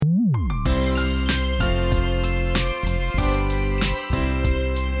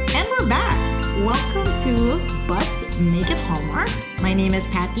Make It Hallmark. My name is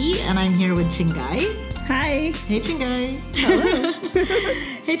Patty, and I'm here with Chingai. Hi. Hey, Chingai. Hello.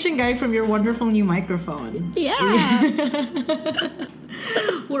 Hey, Chingai, from your wonderful new microphone. Yeah.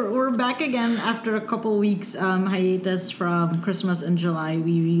 We're back again after a couple weeks hiatus from Christmas in July.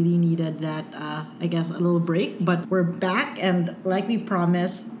 We really needed that, a little break. But we're back, and like we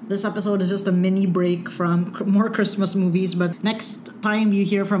promised, this episode is just a mini break from more Christmas movies. But next time you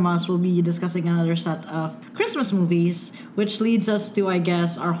hear from us, we'll be discussing another set of Christmas movies, which leads us to,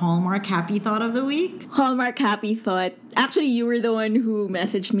 our Hallmark Happy Thought of the Week. Hallmark Happy Thought. Actually, you were the one who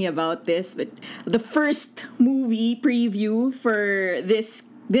messaged me about this, but the first movie preview for this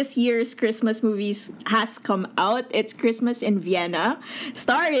year's Christmas movies has come out. It's Christmas in Vienna,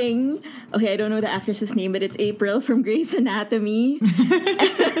 starring, I don't know the actress's name, but it's April from Grey's Anatomy.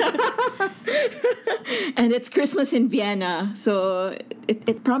 And it's Christmas in Vienna, so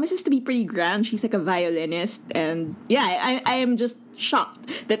it promises to be pretty grand. She's like a violinist, and I am just shocked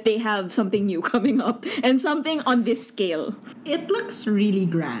that they have something new coming up and something on this scale. It looks really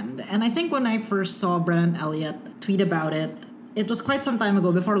grand, and I think when I first saw Brennan Elliott tweet about it, it was quite some time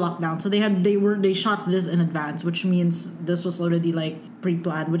ago before lockdown. So they shot this in advance, which means this was already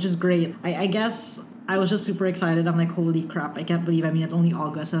pre-planned, which is great. I guess I was just super excited. I'm like, holy crap, I can't believe, it's only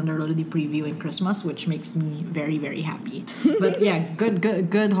August and they're already previewing Christmas, which makes me very, very happy. But yeah,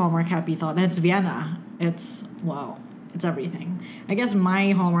 good Hallmark Happy Thought. And it's Vienna. It's, wow. It's everything. I guess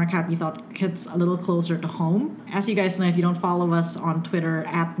my Hallmark Happy Thought hits a little closer to home. As you guys know, if you don't follow us on Twitter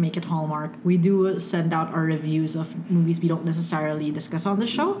at Make It Hallmark, we do send out our reviews of movies we don't necessarily discuss on the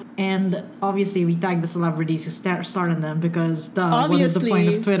show. And obviously, we tag the celebrities who star in them because what is the point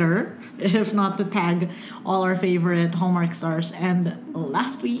of Twitter if not to tag all our favorite Hallmark stars? And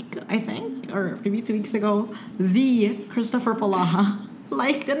last week, I think, or maybe 2 weeks ago, the Christopher Polaha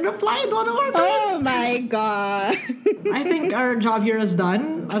liked and replied one of our comments. Oh my god. I think our job here is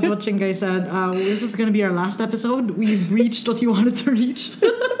done. As what Chingai said, this is going to be our last episode. We've reached what you wanted to reach.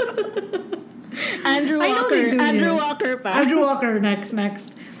 Andrew Walker. Andrew Walker, next.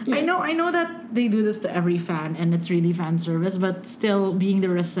 Yeah. I know that they do this to every fan and it's really fan service, but still being the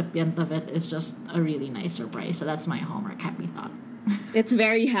recipient of it is just a really nice surprise. So that's my Hallmark Happy Thought. It's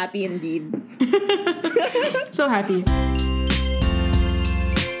very happy indeed. So happy.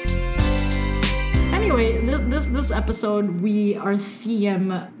 Anyway, this episode, our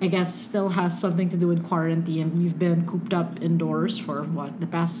theme, I guess, still has something to do with quarantine. We've been cooped up indoors for, the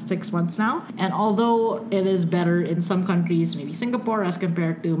past 6 months now. And although it is better in some countries, maybe Singapore as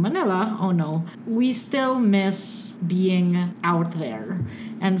compared to Manila, oh no, we still miss being out there.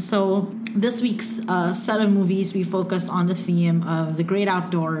 And so this week's set of movies, we focused on the theme of the great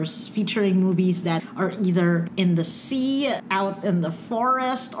outdoors, featuring movies that are either in the sea, out in the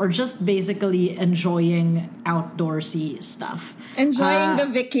forest, or just basically enjoying outdoorsy stuff. Enjoying the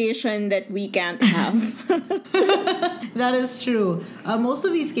vacation that we can't have. That is true. Most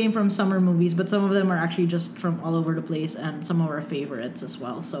of these came from summer movies, but some of them are actually just from all over the place and some of our favorites as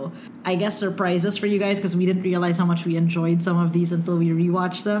well. So I guess surprises for you guys because we didn't realize how much we enjoyed some of these until we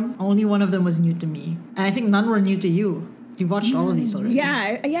rewatched them. Only one of them was new to me. And I think none were new to you. You've watched all of these already.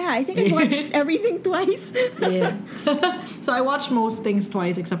 Yeah, I think I've watched everything twice. Yeah. So I watched most things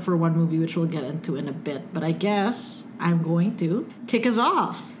twice except for one movie, which we'll get into in a bit. But I guess I'm going to kick us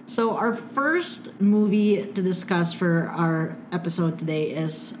off. So our first movie to discuss for our episode today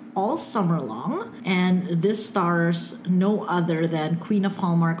is All Summer Long, and this stars no other than Queen of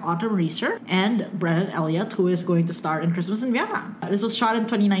Hallmark Autumn Reeser and Brennan Elliott, who is going to star in Christmas in Vienna. This was shot in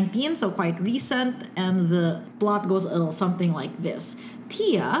 2019, so quite recent, and the plot goes a little something like this.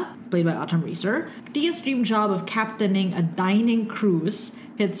 Tia, played by Autumn Reeser, Tia's dream job of captaining a dining cruise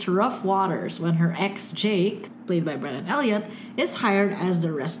hits rough waters when her ex Jake, played by Brennan Elliott, is hired as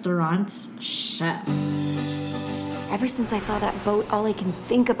the restaurant's chef. Ever since I saw that boat, all I can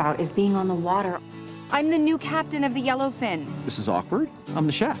think about is being on the water. I'm the new captain of the Yellowfin. This is awkward. I'm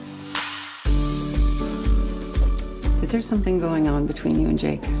the chef. Is there something going on between you and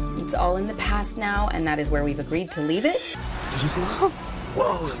Jake? It's all in the past now, and that is where we've agreed to leave it. Did you see that?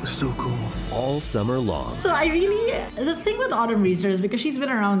 Whoa, that was so cool. All summer long. So the thing with Autumn Reeser is because she's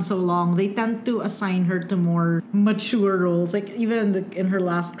been around so long, they tend to assign her to more mature roles. Like even in her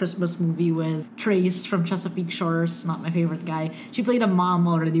last Christmas movie with Trace from Chesapeake Shores, not my favorite guy, she played a mom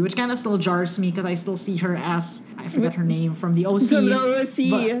already, which kind of still jars me because I still see her as, I forgot her name, from the OC. From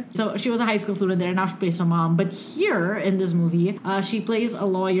the OC. So she was a high school student there, and now she plays her mom. But here in this movie, she plays a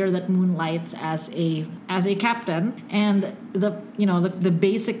lawyer that moonlights as a captain, and the the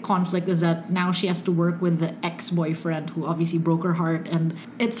basic conflict is that now she has to work with the ex-boyfriend who obviously broke her heart. And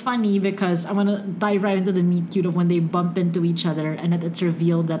it's funny because I want to dive right into the meet cute of when they bump into each other and it's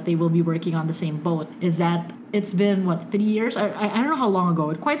revealed that they will be working on the same boat. Is that it's been, 3 years? I don't know how long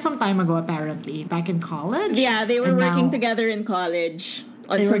ago. Quite some time ago, apparently. Back in college? Yeah, they were And working now together in college.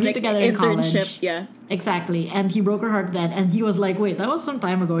 On they were some, working like, together in internship. college. Yeah. Exactly. And he broke her heart then. And he was like, wait, that was some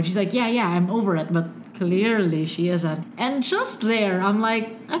time ago. And she's like, yeah, I'm over it. But clearly she isn't. And just there, I'm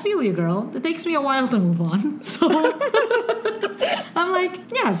like, I feel you, girl. It takes me a while to move on. So I'm like,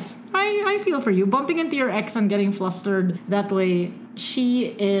 yes, I feel for you. Bumping into your ex and getting flustered that way, she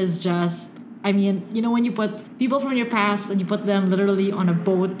is just... I mean, you know, when you put people from your past and you put them literally on a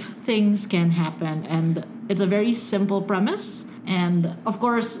boat, things can happen. And it's a very simple premise. And of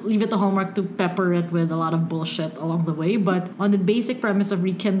course, leave it to Hallmark to pepper it with a lot of bullshit along the way. But on the basic premise of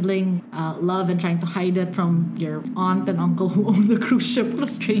rekindling love and trying to hide it from your aunt and uncle who own the cruise ship, what a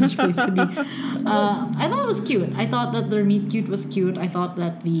strange place to be. I thought it was cute. I thought that their meet cute was cute. I thought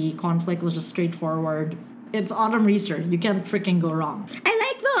that the conflict was just straightforward. It's Autumn Reeser. You can't freaking go wrong. I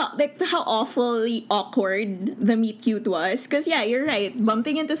like how awfully awkward the meet cute was. Because, yeah, you're right.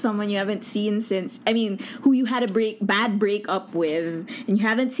 Bumping into someone you haven't seen since, who you had a bad breakup with and you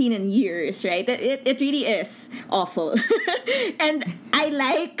haven't seen in years, right? It really is awful. And I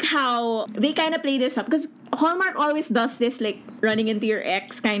like how they kind of play this up because Hallmark always does this, like, running into your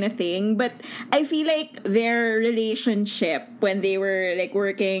ex kind of thing. But I feel like their relationship when they were, like,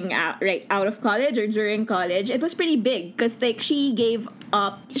 working out of college or during college, it was pretty big. Because, like, she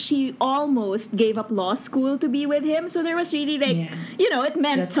almost gave up law school to be with him. So there was really, like, it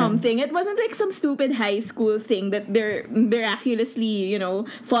meant That's something. It wasn't, like, some stupid high school thing that they're miraculously,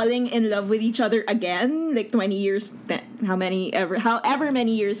 falling in love with each other again, like, 20 years, however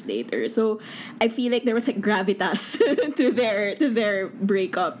many years later. So I feel like there was, like, gravitas to their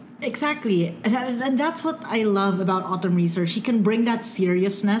breakup. Exactly. And that's what I love about Autumn Reeser. She can bring that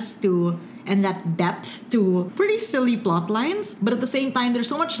seriousness to and that depth to pretty silly plot lines, but at the same time there's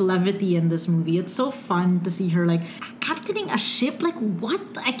so much levity in this movie. It's so fun to see her like captaining a ship. Like, what?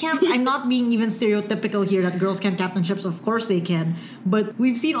 I'm not being even stereotypical here that girls can captain ships. Of course they can, but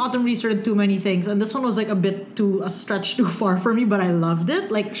we've seen Autumn Reeser in too many things, and this one was like a stretch too far for me, but I loved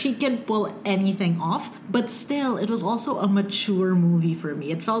it. Like, she can pull anything off, but still it was also a mature movie for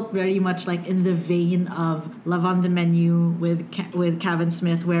me. It felt very much like in the vein of Love on the Menu with Kevin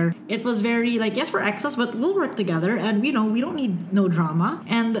Smith, where it was very like, yes, we're exes, but we'll work together, and we don't need no drama.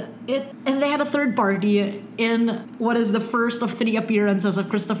 And they had a third party in what is the first of 3 appearances of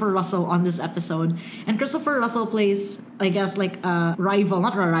Christopher Russell on this episode. And Christopher Russell plays, I guess, like another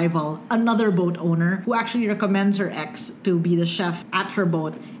boat owner who actually recommends her ex to be the chef at her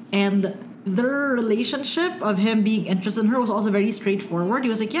boat. And their relationship of him being interested in her was also very straightforward. He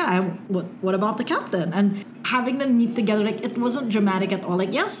was like, yeah, what about the captain? And having them meet together, like, it wasn't dramatic at all.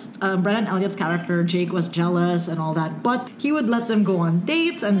 Like, yes, Brennan Elliott's character, Jake, was jealous and all that, but he would let them go on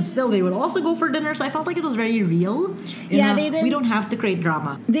dates, and still they would also go for dinner. So I felt like it was very real. We don't have to create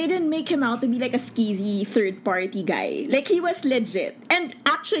drama. They didn't make him out to be like a skeezy third-party guy. Like, he was legit. And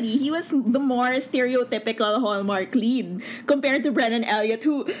actually, he was the more stereotypical Hallmark lead compared to Brennan Elliott,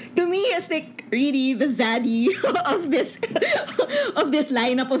 who, to me, is like really the zaddy of this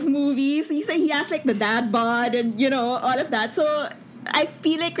lineup of movies. He has like the dad bod and all of that. So I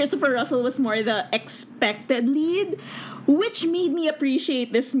feel like Christopher Russell was more the expected lead, which made me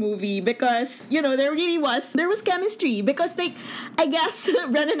appreciate this movie because, there was chemistry because, like, I guess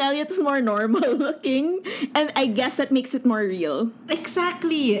Brennan Elliott is more normal looking, and I guess that makes it more real.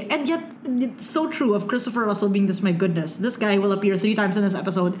 Exactly. And yet, it's so true of Christopher Russell being this, my goodness, this guy will appear 3 times in this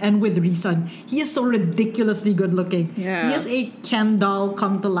episode, and with reason. He is so ridiculously good looking. Yeah. He is a Ken doll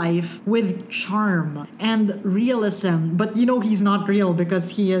come to life with charm and realism, but he's not real because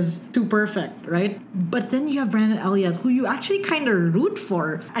he is too perfect, right? But then you have Brennan Elliott, who you actually kind of root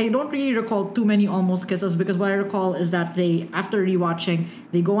for. I don't really recall too many almost kisses because what I recall is that they, after rewatching,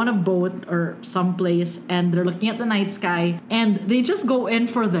 they go on a boat or someplace and they're looking at the night sky and they just go in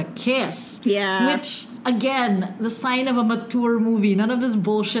for the kiss. Yeah. Which, again, the sign of a mature movie. None of this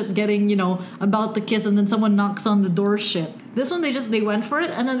bullshit getting, about to kiss and then someone knocks on the door shit. This one, they went for it,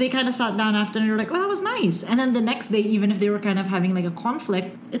 and then they kind of sat down after and they were like, oh, that was nice. And then the next day, even if they were kind of having like a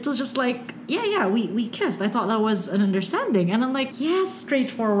conflict, it was just like, yeah, we kissed. I thought that was an understanding. And I'm like, yes,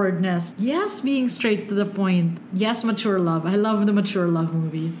 straightforwardness. Yes, being straight to the point. Yes, mature love. I love the mature love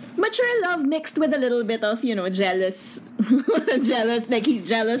movies. Mature love mixed with a little bit of, jealous. Like he's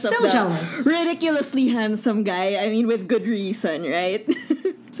jealous Still of the jealous. ridiculously handsome guy. I mean, with good reason, right?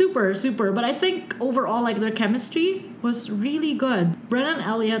 Super, super. But I think overall, like, their chemistry was really good. Brennan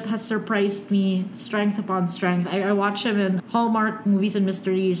Elliott has surprised me strength upon strength. I watch him in Hallmark Movies and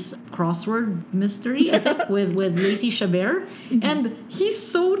Mysteries Crossword Mystery, I think, with Lacey Chabert. And he's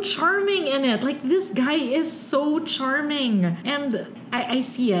so charming in it. Like, this guy is so charming. And I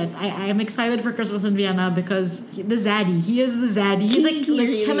see it. I'm excited for Christmas in Vienna because the zaddy. He is the zaddy. He's like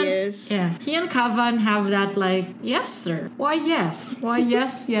really him and, is. yeah. He and Kavan have that like, yes, sir. Why yes? Why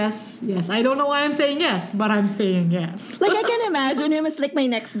yes, yes, yes. I don't know why I'm saying yes, but I'm saying yes. Like, I can imagine him as like my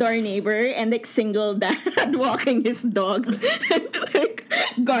next door neighbor and like single dad walking his dog and like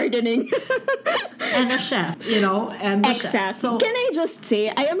gardening. And a chef, and the chef. Exactly. So Can I just say,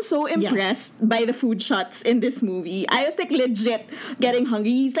 I am so impressed by the food shots in this movie. I was like legit getting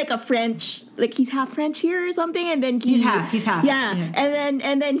hungry. He's like a French, like he's half French here or something, and then he's half. Yeah,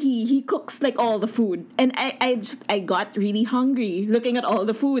 and then he cooks like all the food, and I got really hungry looking at all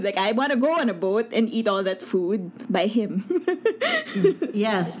the food. Like, I want to go on a boat and eat all that food by him.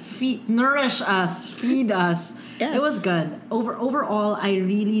 yes, nourish us, feed us. Yes. It was good. Overall, I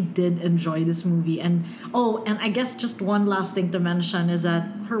really did enjoy this movie. And I guess just one last thing to mention is that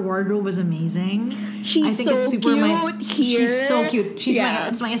her wardrobe was amazing. She's so cute here. She's so cute.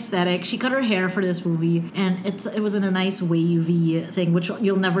 It's my aesthetic. She cut her hair for this movie, and it was in a nice wavy thing, which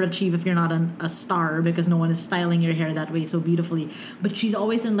you'll never achieve if you're not a star, because no one is styling your hair that way so beautifully. But she's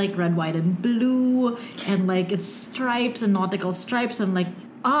always in like red, white, and blue, and like it's stripes and nautical stripes, and like,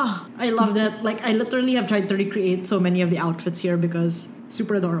 I loved it. Like, I literally have tried to recreate so many of the outfits here because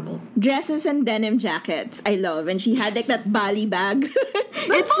super adorable. Dresses and denim jackets, I love. And she had like that Bali bag.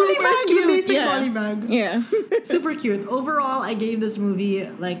 It's super super bag, cute. the basic Yeah. Bali bag. Yeah. Super cute. Overall, I gave this movie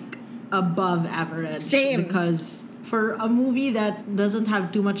like above average. Same. Because for a movie that doesn't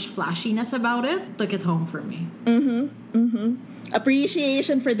have too much flashiness about it, took it home for me.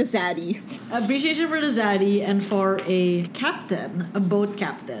 Appreciation for the zaddy. Appreciation for the zaddy and for a boat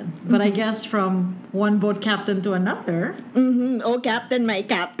captain. But I guess from one boat captain to another. Oh, Captain, my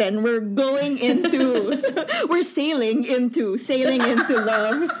Captain, we're going into, we're sailing into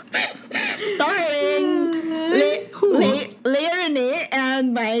love. Starring Leia Renee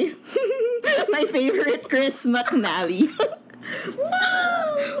and my favorite Chris McNally.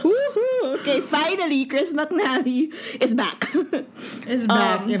 Woohoo! Okay, finally, Chris McNally is back. Is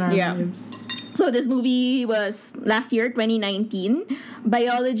back in our yeah. lives. So this movie was last year, 2019.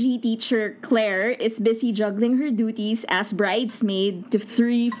 Biology teacher Claire is busy juggling her duties as bridesmaid to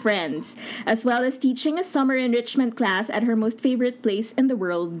 3 friends, as well as teaching a summer enrichment class at her most favorite place in the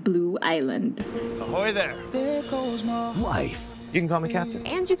world, Blue Island. Ahoy there. Life You can call me Captain.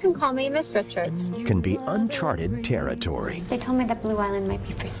 And you can call me Miss Richards. can be uncharted territory, They told me that Blue Island might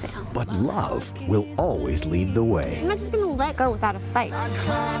be for sale. but love will always lead the way. I'm not just gonna let go without a fight.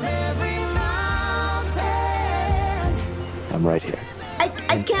 I'm right here.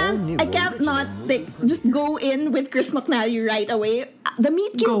 I can't not like just go in with Chris McNally right away. The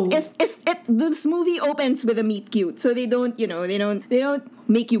meet Go. cute is this movie opens with a meet cute, so they don't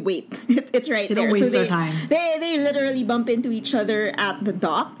make you wait. It's right They there. don't waste so their time. They literally bump into each other at the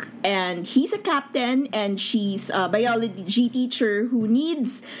dock, and he's a captain and she's a biology teacher who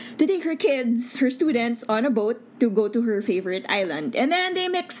needs to take her students on a boat to go to her favorite island. And then they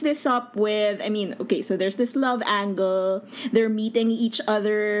mix this up with, so there's this love angle. They're meeting each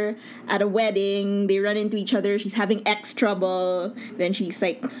other at a wedding. They run into each other. She's having ex trouble. Then she's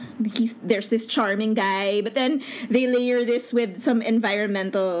like, there's this charming guy. But then they layer this with some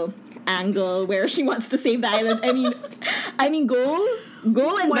environmental angle where she wants to save the island. I mean, go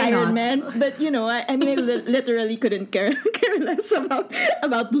environment, but I literally couldn't care less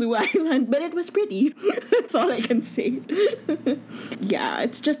about Blue Island, but it was pretty. That's all I can say. Yeah,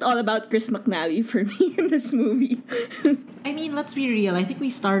 it's just all about Chris McNally for me in this movie. I mean, let's be real. I think we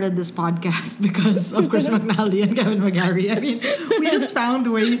started this podcast because of Chris McNally and Kevin McGarry. I mean, we just found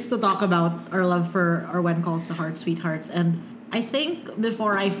ways to talk about our love for our When Calls the Heart, Sweethearts. And I think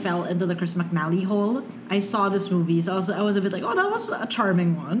before I fell into the Chris McNally hole, I saw this movie. So I was a bit like, oh, that was a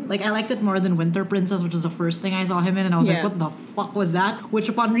charming one. Like, I liked it more than Winter Princess, which is the first thing I saw him in. And I was like, what the fuck was that? Which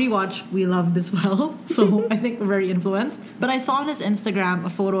upon rewatch, we loved as well. So I think we're very influenced. But I saw on his Instagram a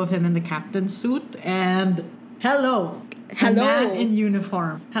photo of him in the captain's suit. And hello. A man in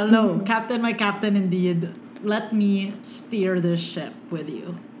uniform. Hello. Captain, my captain indeed. Let me steer this ship with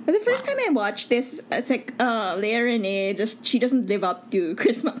you. The first time I watched this, it's like, Leia Renee, she doesn't live up to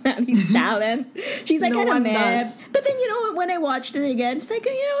Chris McNally's talent. She's like No kind of one mad. does. But then, when I watched it again, it's like,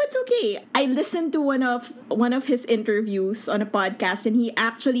 it's okay. I listened to one of his interviews on a podcast, and he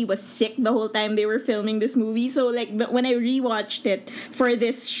actually was sick the whole time they were filming this movie. So, like, when I rewatched it for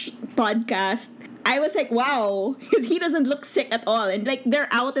this podcast, I was like, wow, because he doesn't look sick at all. And like they're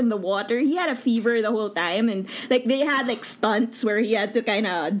out in the water. He had a fever the whole time, and like they had like stunts where he had to kind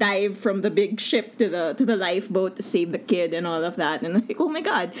of dive from the big ship to the lifeboat to save the kid and all of that. And like, oh my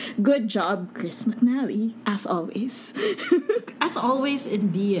god, good job, Chris McNally, as always. As always,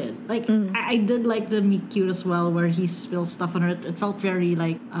 indeed. Like I did like the meet cute as well, where he spills stuff on her. It felt very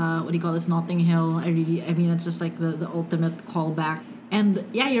like what do you call this, Notting Hill. I mean, it's just like the ultimate callback. And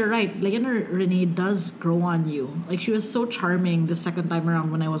yeah, you're right. Leonor Renee does grow on you. Like, she was so charming the second time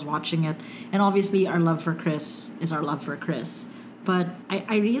around when I was watching it. And obviously, our love for Chris is our love for Chris. But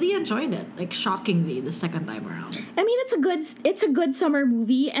I really enjoyed it, like shockingly, the second time around. I mean, it's a good summer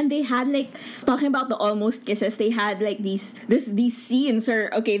movie, and they had like talking about the almost kisses. They had like these scenes.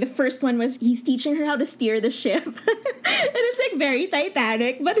 Or okay, the first one was he's teaching her how to steer the ship, and it's like very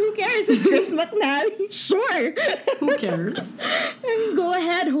Titanic. But who cares? It's Chris McNally. Sure. Who cares? I mean, go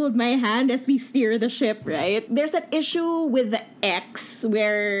ahead, hold my hand as we steer the ship. Right? There's that issue with the ex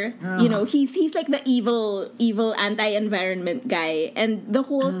where you know he's like the evil anti-environment guy. And the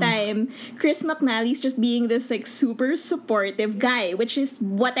whole time, Chris McNally's just being this like super supportive guy, which is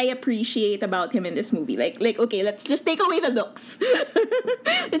what I appreciate about him in this movie. Like okay, let's just take away the looks.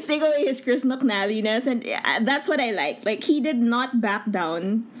 Let's take away his Chris McNally-ness, and that's what I like. Like, he did not back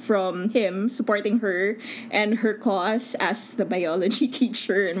down from him supporting her and her cause as the biology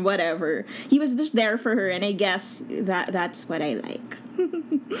teacher and whatever. He was just there for her, and I guess that's what I like.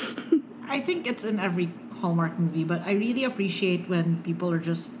 I think it's in every Hallmark movie, but I really appreciate when people are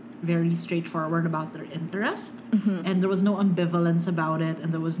just very straightforward about their interest, and there was no ambivalence about it,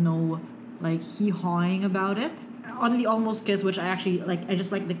 and there was no like hee-hawing about it. On the almost kiss, which I actually like, I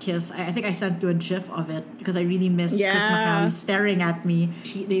just like the kiss. I think I sent you a gif of it because I really missed Chris McNally staring at me.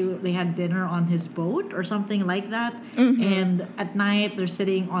 They had dinner on his boat or something like that, and at night they're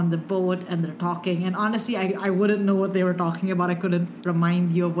sitting on the boat and they're talking. And honestly, I wouldn't know what they were talking about. I couldn't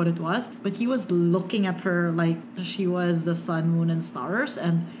remind you of what it was, but he was looking at her like she was the sun, moon, and stars,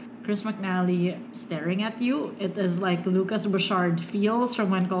 and Chris McNally staring at you. It is like Lucas Bouchard feels from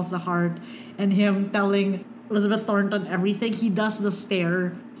When Calls the Heart, and him telling Elizabeth Thornton everything. He does the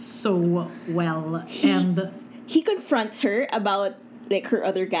stare so well. He confronts her about like her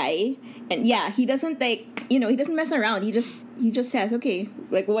other guy, and yeah, he doesn't like, you know, he doesn't mess around. He just says, okay,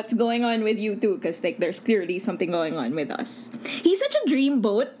 like, what's going on with you too, because like there's clearly something going on with us. He's such a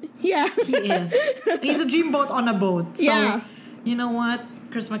dreamboat. Yeah, he is. He's a dreamboat on a boat. So, yeah, you know what,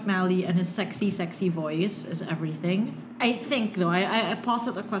 Chris McNally and his sexy voice is everything. I think, though, I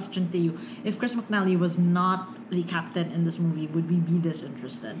posit a question to you. If Chris McNally was not the captain in this movie, would we be this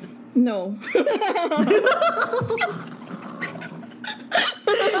interested? No.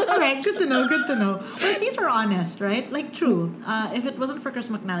 Alright, good to know. Well, these are honest, right? Like, true. If it wasn't for Chris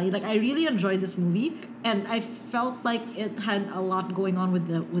McNally, like, I really enjoyed this movie, and I felt like it had a lot going on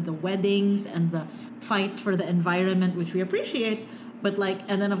with the weddings and the fight for the environment, which we appreciate. But like,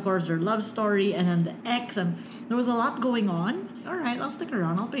 and then of course their love story, and then the ex, and there was a lot going on. All right, I'll stick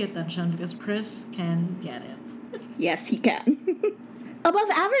around. I'll pay attention because Chris can get it. Yes, he can. Above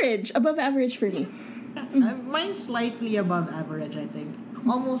average for me. Mine's slightly above average, I think.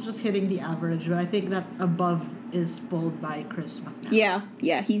 Almost just hitting the average, but I think that above is pulled by Chris McNally.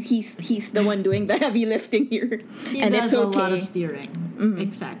 Yeah, he's the one doing the heavy lifting here, and it's okay. A lot of steering.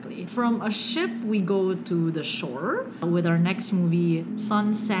 Exactly. From a ship, we go to the shore with our next movie,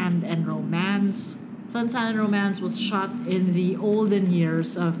 Sun, Sand, and Romance. Sun, Sand, and Romance was shot in the olden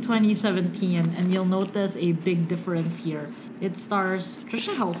years of 2017, and you'll notice a big difference here. It stars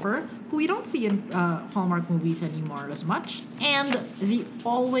Tricia Helfer, who we don't see in Hallmark movies anymore as much, and the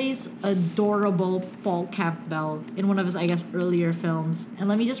always adorable Paul Campbell in one of his, I guess, earlier films. And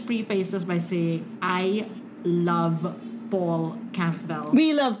let me just preface this by saying, I love Paul Campbell.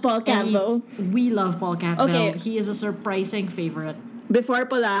 We love Paul Campbell. We love Paul Campbell. Okay. He is a surprising favorite. Before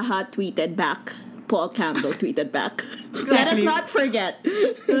Polaha tweeted back, Paul Campbell tweeted back. Exactly. Let us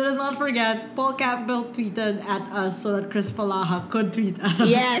not forget. Paul Campbell tweeted at us so that Chris Polaha could tweet at us.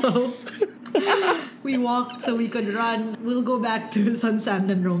 Yes. So we walked so we could run. We'll go back to Sun,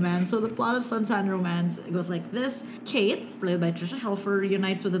 Sand, and Romance. So the plot of Sun, Sand, and Romance goes like this. Kate, played by Tricia Helfer,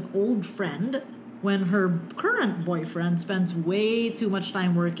 reunites with an old friend when her current boyfriend spends way too much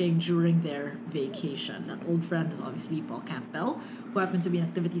time working during their vacation. That old friend is obviously Paul Campbell, who happens to be an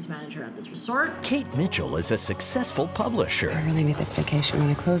activities manager at this resort. Kate Mitchell is a successful publisher. I really need this vacation. When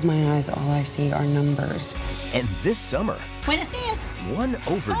I close my eyes, all I see are numbers. And this summer, one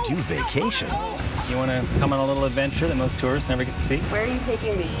overdue vacation. You want to come on a little adventure that most tourists never get to see? Where are you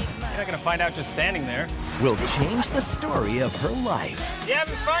taking me? You're not going to find out just standing there. Will change the story of her life. You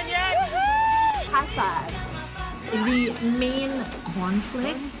having fun yet? Hassan. The main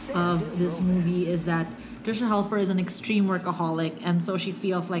conflict of this movie is that Tricia Helfer is an extreme workaholic, and so she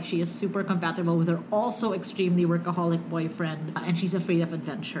feels like she is super compatible with her also extremely workaholic boyfriend, and she's afraid of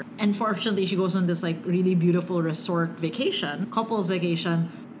adventure. And fortunately, she goes on this like really beautiful resort vacation, couples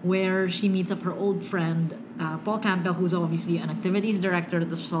vacation, where she meets up her old friend, Paul Campbell, who's obviously an activities director at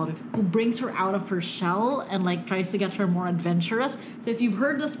this resort, who brings her out of her shell and like tries to get her more adventurous. So if you've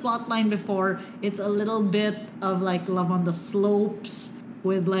heard this plot line before, it's a little bit of like Love on the Slopes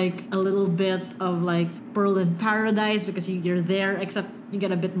with like a little bit of like Pearl in Paradise, because you're there, except you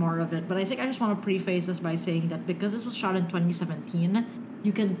get a bit more of it. But I think I just want to preface this by saying that because this was shot in 2017,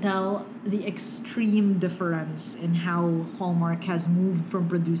 you can tell the extreme difference in how Hallmark has moved from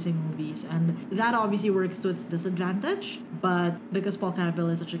producing movies. And that obviously works to its disadvantage. But because Paul Campbell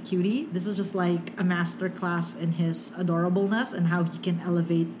is such a cutie, this is just like a masterclass in his adorableness and how he can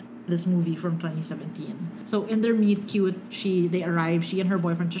elevate this movie from 2017. So in their meet cute, they arrive, she and her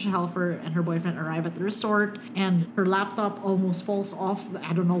boyfriend, Tricia Helfer, and her boyfriend arrive at the resort, and her laptop almost falls off.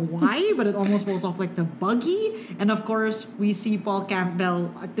 I don't know why, but it almost falls off like the buggy. And of course, we see Paul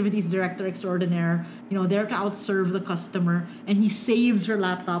Campbell, activities director extraordinaire, there to outserve the customer, and he saves her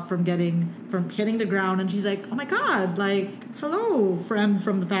laptop from hitting the ground. And she's like, oh my God, like, hello, friend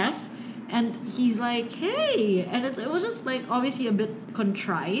from the past. And he's like, hey. And it was just like obviously a bit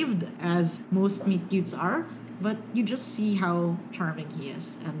contrived, as most meet cutes are. But you just see how charming he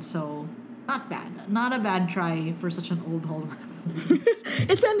is. And so, not bad. Not a bad try for such an old Hallmark movie.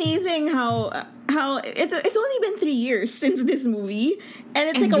 It's amazing how it's only been 3 years since this movie.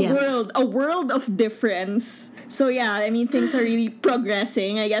 And it's a world of difference. So yeah, I mean, things are really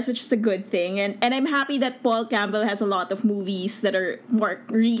progressing, I guess, which is a good thing. And I'm happy that Paul Campbell has a lot of movies that are more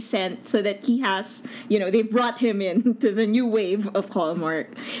recent, so that he has, they've brought him in to the new wave of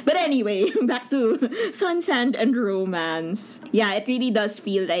Hallmark. But anyway, back to Sun, Sand, and Romance. Yeah, it really does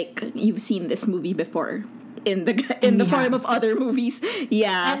feel like you've seen this movie before in the form of other movies.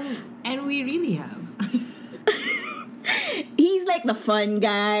 Yeah. And we really have. He's like the fun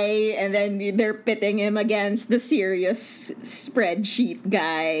guy, and then they're pitting him against the serious spreadsheet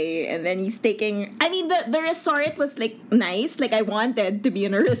guy, and then he's taking... I mean, the resort was like nice. Like, I wanted to be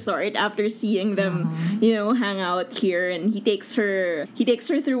in a resort after seeing them, hang out here, and he takes her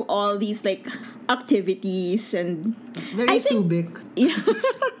through all these like activities, and very Subic. Yeah.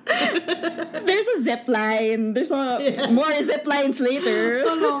 There's a zip line. There's more zip lines later.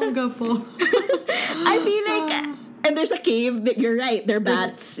 I feel like... And there's a cave. That you're right. They're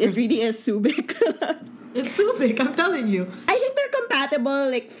bats. It really is Subic. It's Subic, I'm telling you. I think they're compatible,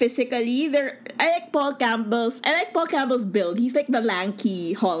 like, physically. I like Paul Campbell's build. He's like the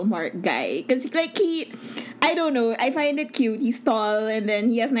lanky Hallmark guy. Because, like, I don't know. I find it cute. He's tall, and then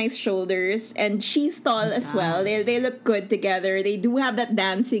he has nice shoulders. And she's tall as well. They look good together. They do have that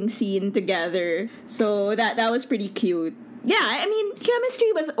dancing scene together. So that was pretty cute. Yeah, I mean,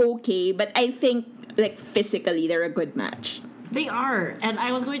 chemistry was okay, but I think, like, physically, they're a good match. They are. And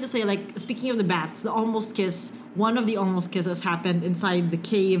I was going to say, like, speaking of the bats, the almost kiss, one of the almost kisses happened inside the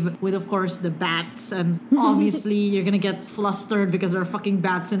cave with, of course, the bats. And obviously, you're going to get flustered because there are fucking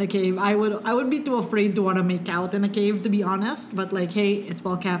bats in a cave. I would be too afraid to want to make out in a cave, to be honest. But, like, hey, it's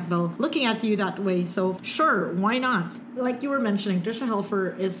Paul Campbell looking at you that way. So, sure, why not? Like you were mentioning, Tricia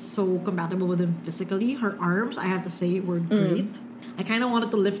Helfer is so compatible with him physically. Her arms, I have to say, were great. I kind of wanted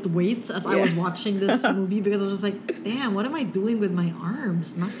to lift weights as I was watching this movie, because I was just like, damn, what am I doing with my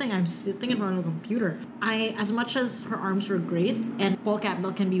arms? Nothing. I'm sitting in front of a computer. As much as her arms were great, and Paul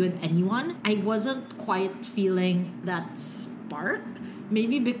Campbell can be with anyone, I wasn't quite feeling that spark.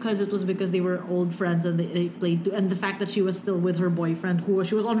 Maybe because they were old friends and they played, and the fact that she was still with her boyfriend,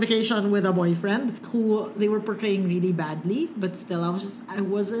 she was on vacation with a boyfriend who they were portraying really badly, but still I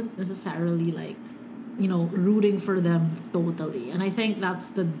wasn't necessarily like, rooting for them totally. And I think that's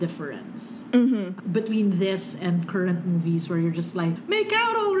the difference between this and current movies where you're just like, make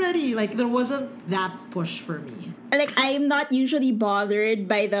out already. Like, there wasn't that push for me. Like, I'm not usually bothered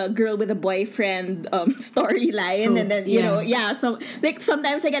by the girl with a boyfriend storyline. And then, so, like,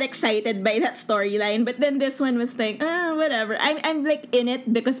 sometimes I get excited by that storyline. But then this one was like, whatever. I'm like, in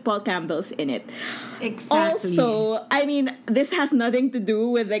it because Paul Campbell's in it. Exactly. Also, I mean, this has nothing to do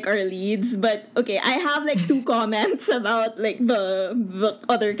with, like, our leads. But, okay, I have, like, 2 comments about, like, the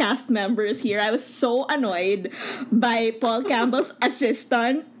other cast members here. I was so annoyed by Paul Campbell's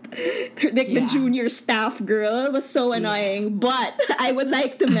assistant. the junior staff girl was so annoying. But I would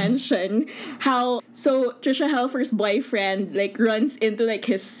like to mention how Trisha Helfer's boyfriend like runs into like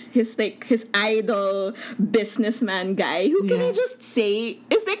his idol businessman guy who can I just say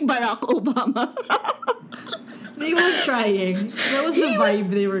is like Barack Obama. They were trying. That was the vibe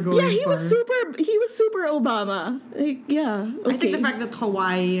they were going for. Yeah, he was super Obama. Like, yeah. Okay. I think the fact that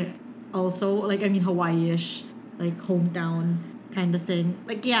Hawaii also, like, I mean, Hawaii-ish, like, hometown kind of thing.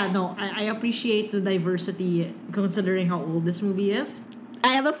 Like, yeah, no, I appreciate the diversity considering how old this movie is. I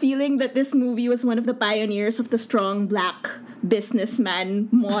have a feeling that this movie was one of the pioneers of the strong black businessman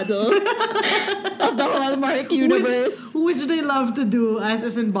model of the Hallmark universe. Which they love to do, as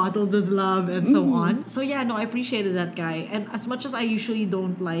is in Bottled with Love and so on. So yeah, no, I appreciated that guy. And as much as I usually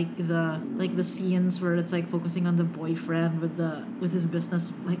don't like the scenes where it's like focusing on the boyfriend with his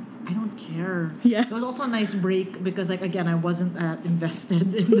business, like I don't care. Yeah. It was also a nice break because like again I wasn't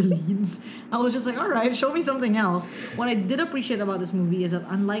invested in the leads. I was just like, all right, show me something else. What I did appreciate about this movie is that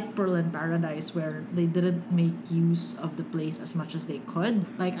unlike Pearl and Paradise, where they didn't make use of the place as much as they could,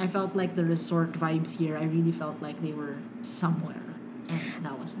 like I felt like the resort vibes here, I really felt like they were somewhere, and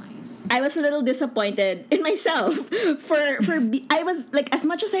that was nice. I was a little disappointed in myself I was like, as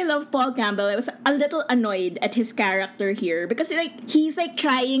much as I love Paul Campbell, I was a little annoyed at his character here because like he's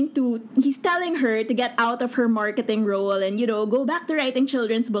telling her to get out of her marketing role and go back to writing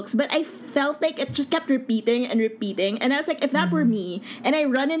children's books, but I felt like it just kept repeating and I was like, if that were me and I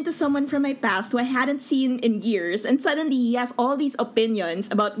run into someone from my past who I hadn't seen in years and suddenly he has all these opinions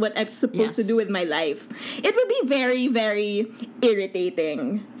about what I'm supposed to do with my life, it would be very, very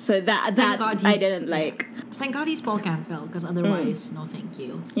irritating. So that I didn't like. Thank God he's Paul Campbell, because otherwise, no thank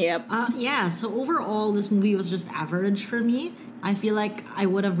you. Yep. Yeah, so overall, this movie was just average for me. I feel like I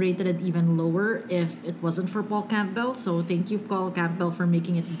would have rated it even lower if it wasn't for Paul Campbell. So thank you, Paul Campbell, for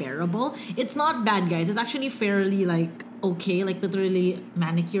making it bearable. It's not bad, guys. It's actually fairly, like, okay, like literally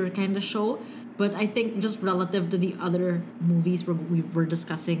manicure kind of show. But I think just relative to the other movies we were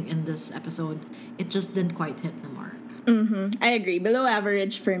discussing in this episode, it just didn't quite hit the mark. I agree. Below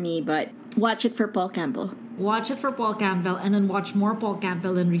average for me, but watch it for Paul Campbell. Watch it for Paul Campbell and then watch more Paul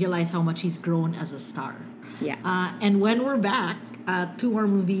Campbell and realize how much he's grown as a star. Yeah. And when we're back, 2 more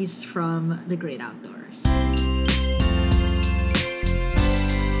movies from The Great Outdoors.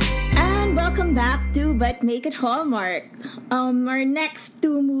 And welcome back to But Make It Hallmark. Our next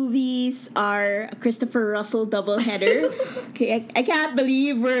 2 movies are a Christopher Russell doubleheader. Okay, I can't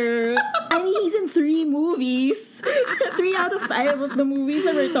believe he's in 3 movies. 3 out of 5 of the movies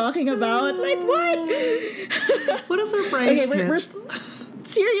that we're talking about. Like, what? What a surprise. Okay, we're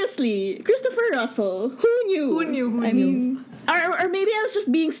seriously, Christopher Russell. Who knew? Who knew? Or maybe I was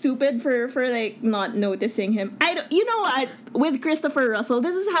just being stupid for like not noticing him. You know what? With Christopher Russell,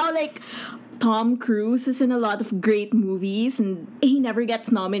 this is how like Tom Cruise is in a lot of great movies and he never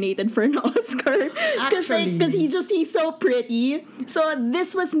gets nominated for an Oscar because he's so pretty. So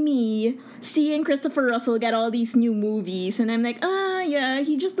this was me seeing Christopher Russell get all these new movies and I'm like, yeah,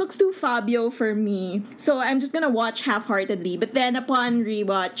 he just looks too Fabio for me. So I'm just gonna watch half-heartedly. But then upon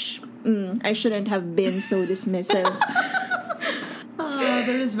rewatch, I shouldn't have been so dismissive.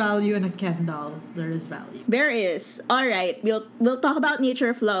 There is value in a Ken doll. There is value. There is. All right, we'll talk about Nature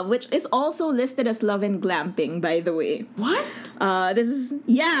of Love, which is also listed as Love and Glamping, by the way. What?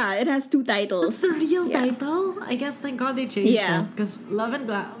 It has 2 titles. That's the real title? I guess thank God they changed it. Because Love and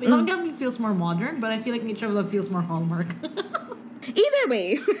Glamping feels more modern, but I feel like Nature of Love feels more Hallmark. Either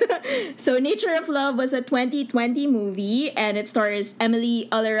way. So Nature of Love was a 2020 movie and it stars Emily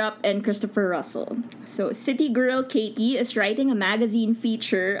Ullerup and Christopher Russell. So city girl Katie is writing a magazine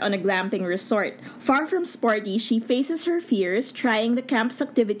feature on a glamping resort. Far from sporty, she faces her fears, trying the camp's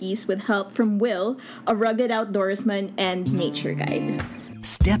activities with help from Will, a rugged outdoorsman and nature guide.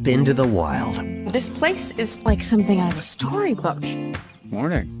 Step into the wild. This place is like something out of a storybook.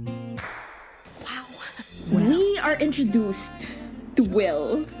 Morning. Wow. We are introduced to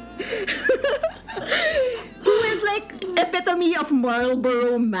Will, who is like epitome of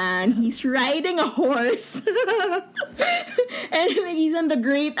Marlboro man. He's riding a horse and like, he's in the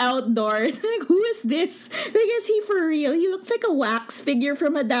great outdoors. Like, who is this? Like, is he for real? He looks like a wax figure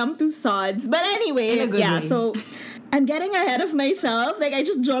from Madame Tussauds. But anyway, way. So I'm getting ahead of myself. Like, I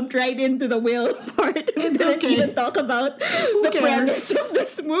just jumped right into the Will part and didn't even talk about the premise of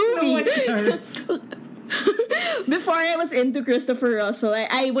this movie. No one cares. before I was into Christopher Russell,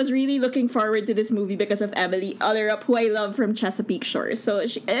 I was really looking forward to this movie because of Emily Ullerup, who I love from Chesapeake Shores. So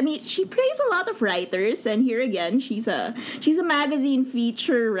she plays a lot of writers, and here again, she's a magazine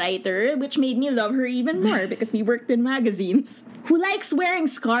feature writer, which made me love her even more because we worked in magazines. Who likes wearing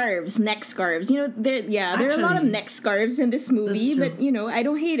scarves, neck scarves? There are a lot of neck scarves in this movie, but I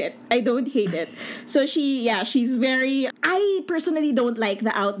don't hate it. So she's very. I personally don't like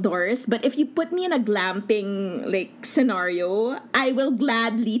the outdoors, but if you put me in a glamping scenario, I will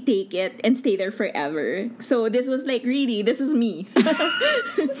gladly take it and stay there forever. So this was this is me.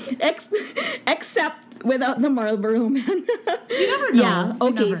 Except without the Marlboro Man. You never know. Yeah.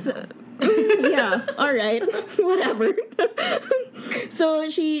 Okay. Yeah, all right, whatever. So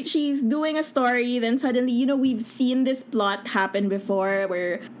she's doing a story, then suddenly we've seen this plot happen before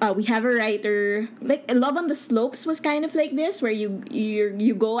where we have a writer, Love on the Slopes was kind of like this, where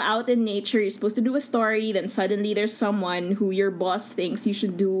you go out in nature, you're supposed to do a story, then suddenly there's someone who your boss thinks you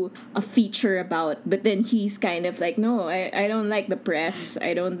should do a feature about, but then he's kind of like, no, I don't like the press,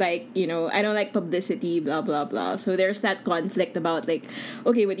 I don't like I don't like publicity, blah blah blah. So there's that conflict about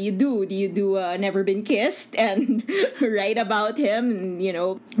okay, what do you do? Do you do Never Been Kissed and write about him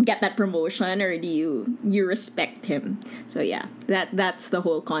and get that promotion, or do you respect him? So yeah, that's the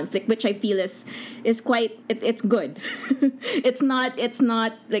whole conflict, which I feel is quite it's good. it's not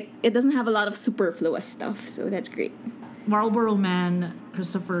it doesn't have a lot of superfluous stuff, so that's great. Marlboro Man,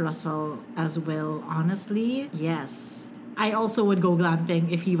 Christopher Russell as well. Honestly, yes, I also would go glamping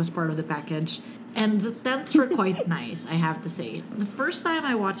if he was part of the package. And the tents were quite nice, I have to say. The first time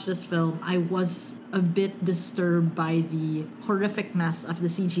I watched this film, I was a bit disturbed by the horrificness of the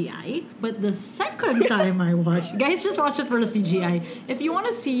CGI. But the second time I watched, guys, just watch it for the CGI. If you want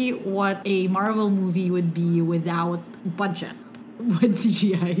to see what a Marvel movie would be without budget with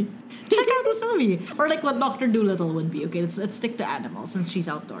CGI, check out this movie. Or what Dr. Dolittle would be. Okay, let's stick to animals since she's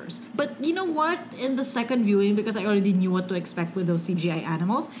outdoors. But you know what? In the second viewing, because I already knew what to expect with those CGI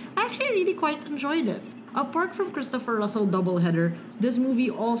animals, I actually really quite enjoyed it. Apart from Christopher Russell doubleheader, this movie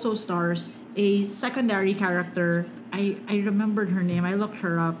also stars a secondary character. I remembered her name. I looked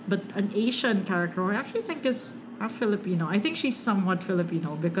her up. But an Asian character who I actually think is Filipino. I think she's somewhat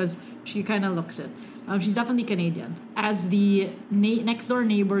Filipino because she kind of looks it. She's definitely Canadian. As the next door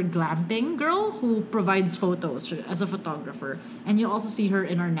neighbor glamping girl who provides photos as a photographer. And you'll also see her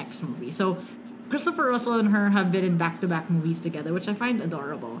in our next movie. So Christopher Russell and her have been in back-to-back movies together, which I find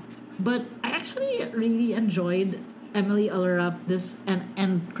adorable. But I actually really enjoyed Emily Ullerup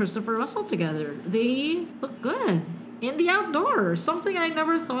and Christopher Russell together. They look good in the outdoors. Something I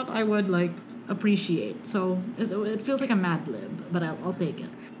never thought I would appreciate. So it feels like a Mad Lib, but I'll take it.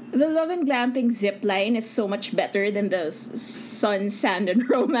 The Love and Glamping zipline is so much better than the Sun, Sand, and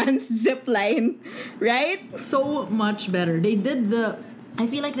Romance zipline, right? So much better. They did I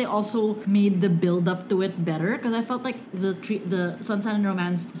feel like they also made the build up to it better because I felt like the Sun, Sand, and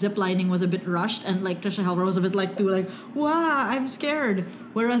Romance ziplining was a bit rushed and Trisha Helfer was a bit wow, I'm scared.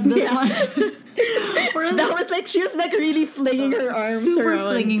 Whereas this one... she was really flinging her arms super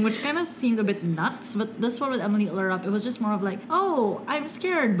around. Flinging, which kind of seemed a bit nuts. But this one with Emily Ullerup, it was just more of oh, I'm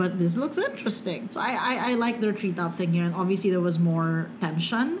scared, but this looks interesting. So I like their treetop thing here, and obviously there was more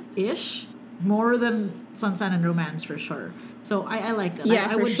tension-ish, more than Sun, Sand, and Romance for sure. So I like that. Yeah,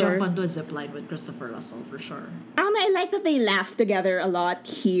 I would sure. jump onto a zipline with Christopher Russell for sure. I like that they laugh together a lot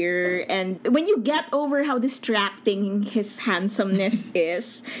here, and when you get over how distracting his handsomeness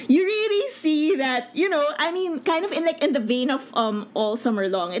is, you really see that kind of in the vein of All Summer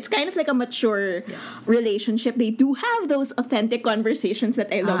Long. It's kind of like a mature relationship. They do have those authentic conversations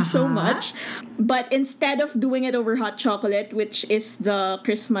that I love so much, but instead of doing it over hot chocolate, which is the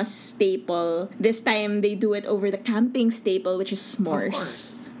Christmas staple, this time they do it over the camping staple, which is s'mores. Of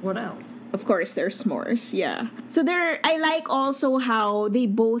course. What else? Of course, there's s'mores, yeah. So I like also how they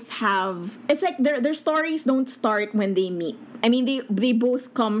both have, it's like their stories don't start when they meet. I mean, they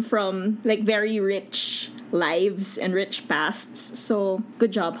both come from very rich lives and rich pasts. So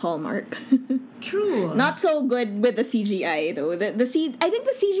good job, Hallmark. True. Not so good with the CGI though. I think the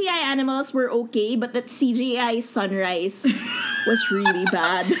CGI animals were okay, but that CGI sunrise was really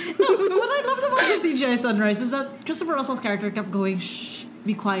bad. No, what I loved about the CGI sunrise is that Christopher Russell's character kept going, shh,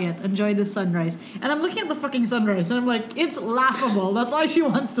 be quiet, enjoy the sunrise. And I'm looking at the fucking sunrise and I'm like, it's laughable. That's why she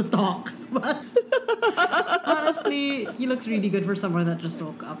wants to talk. But honestly, he looks really good for someone that just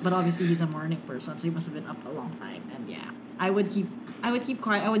woke up. But obviously he's a morning person, so he must have been up a long time. And yeah, I would keep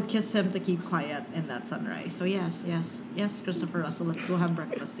quiet. I would kiss him to keep quiet in that sunrise. So yes, Christopher Russell, let's go have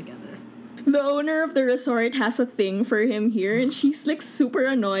breakfast together. The owner of the resort has a thing for him here, and she's like super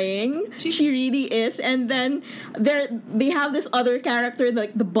annoying. She really is. And then they have this other character,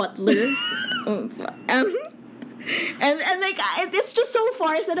 like the butler. And like it's just so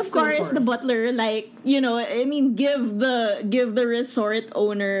forced that of course the butler, like, you know, I mean, give the resort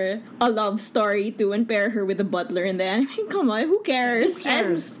owner a love story to and pair her with the butler, and then I mean, come on, who cares?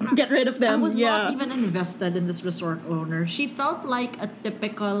 And get rid of them. I was not even invested in this resort owner. She felt like a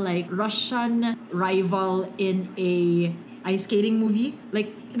typical like Russian rival in a ice skating movie.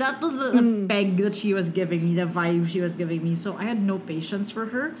 Like that was the peg that she was giving me, the vibe she was giving me. So I had no patience for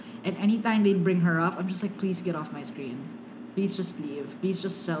her. And anytime they'd bring her up, I'm just like, please get off my screen. Please just leave. Please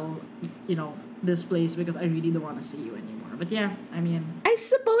just sell, you know, this place because I really don't want to see you anymore. But yeah, I mean, I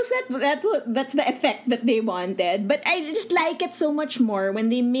suppose that's the effect that they wanted. But I just like it so much more when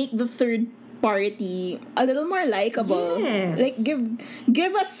they make the third party a little more likable. Yes. Like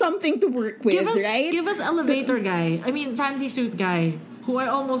give us something to work with, right? Give us elevator guy. I mean, fancy suit guy, who I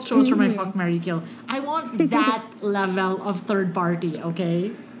almost chose for my fuck, marry, kill. I want that level of third party,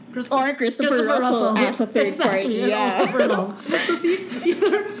 okay? Christopher Russell as a third party. Yeah.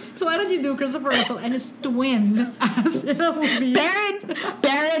 So why don't you do Christopher Russell and his twin as in a movie?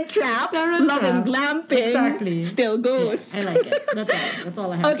 Parent Trap, Love and Glamping. Exactly. Still goes. Yeah, I like it. That's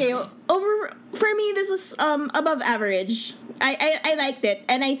all I have to say. For me, this was above average. I liked it,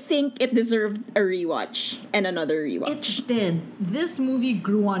 and I think it deserved a rewatch and another rewatch. It did. This movie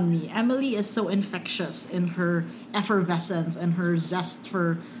grew on me. Emily is so infectious in her effervescence and her zest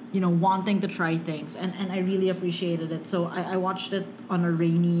for, you know, wanting to try things, and I really appreciated it. So I watched it on a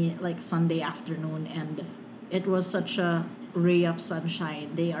rainy like Sunday afternoon, and it was such a ray of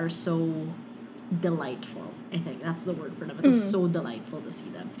sunshine. They are so delightful. I think that's the word for them. It was so delightful to see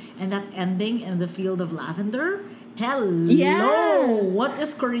them. And that ending in the field of lavender, hello! Yeah. What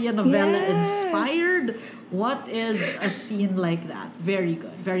is Korean novella inspired? What is a scene like that? Very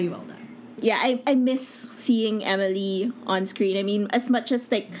good. Very well done. Yeah, I miss seeing Emily on screen. I mean, as much as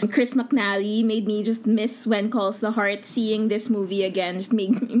like Chris McNally made me just miss When Calls the Heart, seeing this movie again just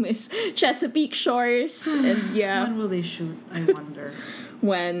made me miss Chesapeake Shores. And yeah. When will they shoot? I wonder.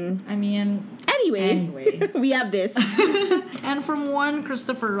 When? I mean... Anyway. We have this. And from one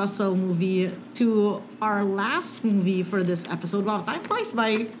Christopher Russell movie to our last movie for this episode, wow, time flies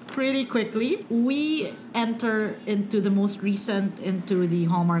by pretty quickly. We enter into the most recent into the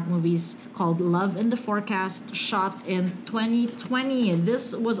Hallmark movies called Love in the Forecast, shot in 2020.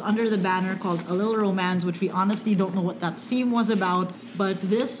 This was under the banner called A Little Romance, which we honestly don't know what that theme was about, but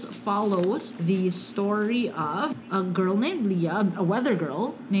this follows the story of a girl named Leah, a weather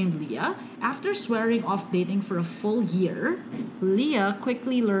girl named Leah. After swearing off dating for a full year, Leah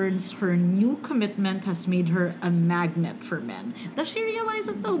quickly learns her new commitment has made her a magnet for men. Does she realize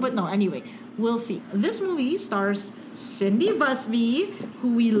it though? But no, anyway, we'll see. This movie stars Cindy Busby,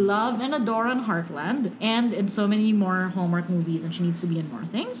 who we love and adore on Heartland, and in so many more Hallmark movies, and she needs to be in more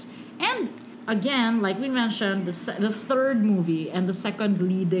things. And again, like we mentioned, the third movie and the second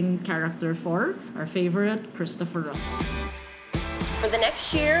leading character for our favorite Christopher Russell. For the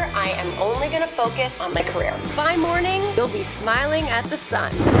next year, I am only going to focus on my career. By morning, you'll be smiling at the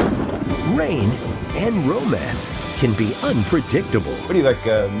sun. Rain and romance can be unpredictable. What are you, like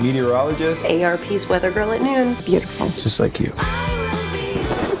a meteorologist? ARP's weather girl at noon. Beautiful. Just like you.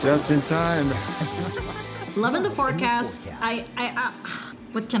 Just in time. Love in the Forecast. I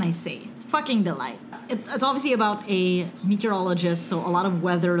what can I say? Fucking delight. It's obviously about a meteorologist, so a lot of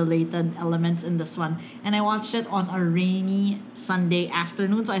weather-related elements in this one. And I watched it on a rainy Sunday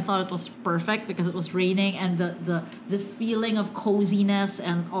afternoon, so I thought it was perfect because it was raining, and the feeling of coziness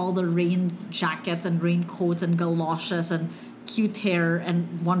and all the rain jackets and raincoats and galoshes and cute hair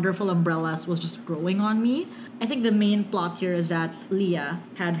and wonderful umbrellas was just growing on me. I think the main plot here is that Leah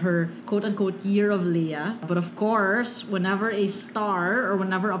had her quote-unquote year of Leah. But of course, whenever a star or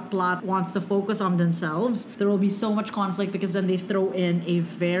whenever a plot wants to focus on themselves, there will be so much conflict because then they throw in a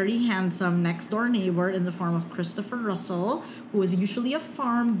very handsome next-door neighbor in the form of Christopher Russell, who is usually a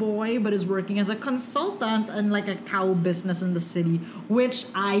farm boy but is working as a consultant in like a cow business in the city, which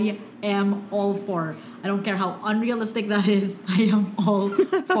I am all for. I don't care how unrealistic that is. I am all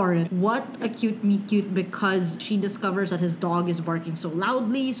for it. What a cute meet cute, because she discovers that his dog is barking so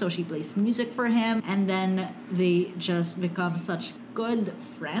loudly, so she plays music for him, and then they just become such good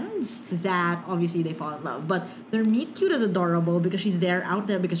friends that obviously they fall in love. But their meet cute is adorable because she's out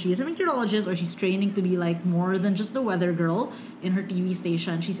there because she is a meteorologist, or she's training to be like more than just the weather girl in her TV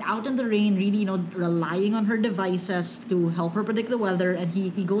station. She's out in the rain, really, relying on her devices to help her predict the weather. And he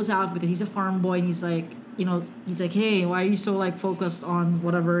goes out because he's a farm boy, and he's like, he's like, hey, why are you so like focused on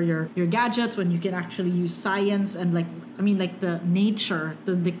whatever your gadgets when you can actually use science and like the nature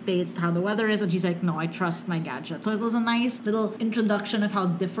to dictate how the weather is? And she's like, no, I trust my gadget. So it was a nice little introduction of how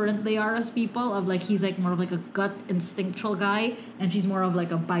different they are as people. Of like, he's like more of like a gut instinctual guy, and she's more of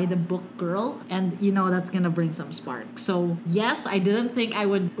like a by the book girl, and that's gonna bring some spark. So yes, I didn't think I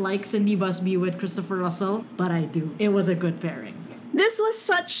would like Cindy Busby with Christopher Russell, but I do. It was a good pairing. This was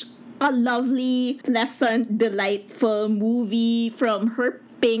such a lovely, pleasant, delightful movie, from her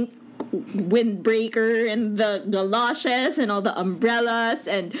pink windbreaker and the galoshes and all the umbrellas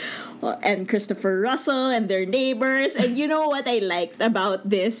and Christopher Russell and their neighbors. And you know what I liked about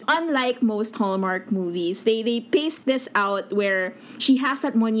this? Unlike most Hallmark movies, they paced this out where she has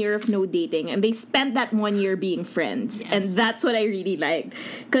that 1 year of no dating, and they spent that 1 year being friends. Yes. And that's what I really liked.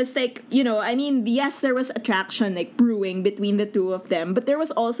 Because, yes, there was attraction like brewing between the two of them, but there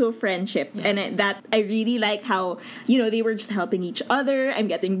was also friendship. Yes. And that I really liked how, they were just helping each other. I'm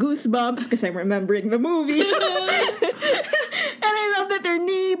getting goosebumps because I'm remembering the movie. And I love that they're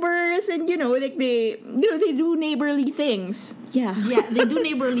neighbors, and they do neighborly things. Yeah, they do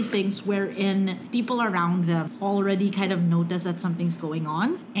neighborly things wherein people around them already kind of notice that something's going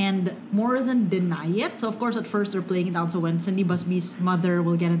on and more than deny it. So of course at first they're playing it down. So when Cindy Busby's mother,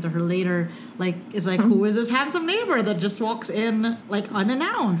 we'll get into her later, is like, who is this handsome neighbor that just walks in like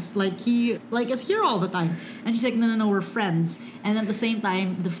unannounced? Like he is here all the time. And she's like, no, we're friends. And at the same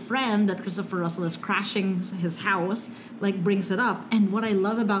time, the friend that Christopher Russell is crashing his house brings it up. And what I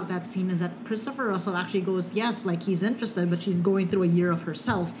love about that scene is that Christopher Russell actually goes, yes, he's interested, but she's going through a year of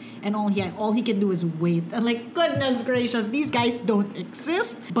herself, and all he can do is wait. And goodness gracious, these guys don't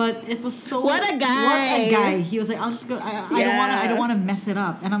exist. But it was so what a guy. He was like, I'll just go. I don't want to mess it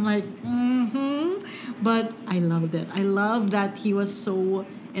up. And I'm like, But I loved it. I love that he was so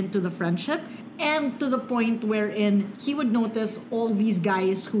into the friendship. And to the point wherein he would notice all these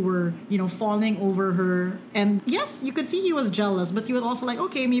guys who were, falling over her. And yes, you could see he was jealous, but he was also like,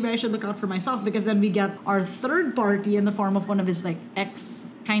 okay, maybe I should look out for myself, because then we get our third party in the form of one of his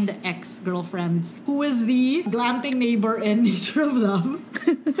ex-girlfriends, who is the glamping neighbor in Nature of Love,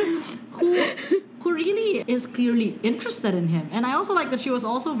 who really is clearly interested in him. And I also like that she was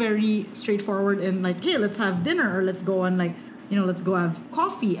also very straightforward in hey, let's have dinner, or let's go on let's go have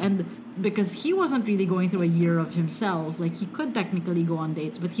coffee. And because he wasn't really going through a year of himself, he could technically go on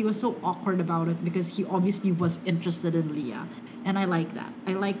dates, but he was so awkward about it because he obviously was interested in Leah. And I like that.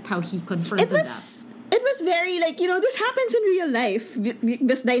 I liked how he confronted that. It was very this happens in real life,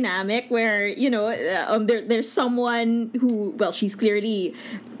 this dynamic where there's someone who, well, she's clearly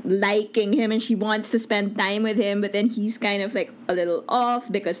liking him and she wants to spend time with him, but then he's kind of a little off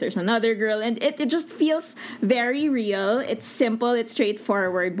because there's another girl, and it just feels very real. It's simple, it's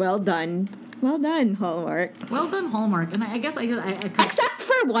straightforward. Well done, Hallmark. Well done, Hallmark. And I guess I except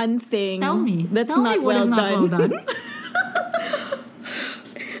for one thing. Tell me what well is not done. well done.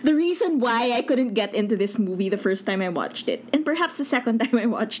 The reason why I couldn't get into this movie the first time I watched it, and perhaps the second time I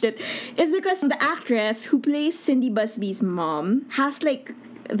watched it, is because the actress who plays Cindy Busby's mom has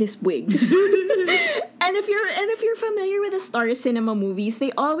this wig. And if you're familiar with the Star Cinema movies,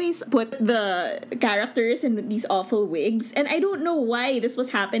 they always put the characters in these awful wigs, and I don't know why this was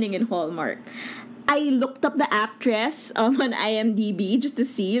happening in Hallmark. I looked up the actress on IMDb just to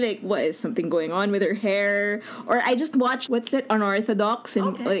see what is something going on with her hair, or I just watched what's that, Unorthodox,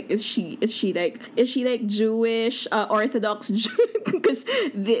 and is she Jewish, Orthodox, because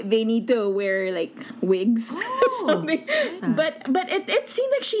they need to wear wigs or something. Yeah. But it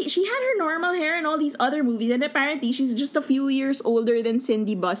seemed like she had her normal hair in all these other movies, and apparently she's just a few years older than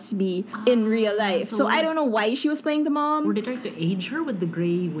Cindy Busby in real life. So I don't know why she was playing the mom. Were they trying to age her with the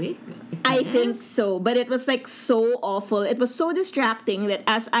gray wig? I think so, but it was so awful. It was so distracting that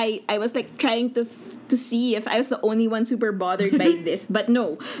as I was trying to see if I was the only one super bothered by this, but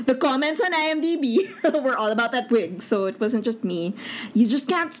no, the comments on IMDb were all about that wig, so it wasn't just me. You just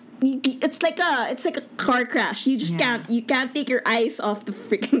can't. It's like a car crash. You just can't take your eyes off the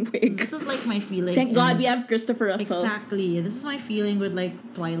freaking wig. This is my feeling. Thank God we have Christopher Russell. Exactly. This is my feeling with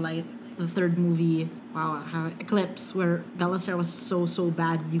Twilight, the third movie. Wow, Eclipse, where Bella's hair was so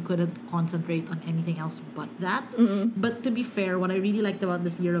bad you couldn't concentrate on anything else but that. Mm-hmm. But to be fair, what I really liked about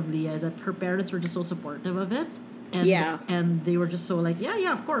this year of Leah is that her parents were just so supportive of it. And they were just so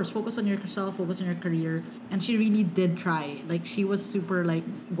yeah, of course, focus on yourself, focus on your career. And she really did try. She was super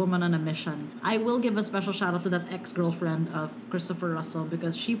woman on a mission. I will give a special shout out to that ex-girlfriend of Christopher Russell,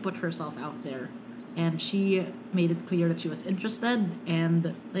 because she put herself out there and she made it clear that she was interested.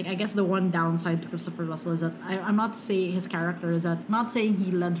 And like, I guess the one downside to Christopher Russell is that I'm not saying his character is that I'm not saying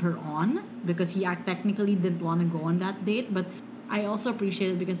he led her on, because he technically didn't want to go on that date, but I also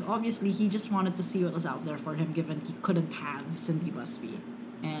appreciate it because obviously he just wanted to see what was out there for him, given he couldn't have Cindy Busby.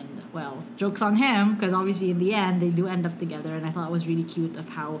 And, well, joke's on him, because obviously in the end, they do end up together. And I thought it was really cute of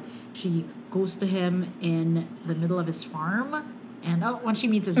how she goes to him in the middle of his farm. And when she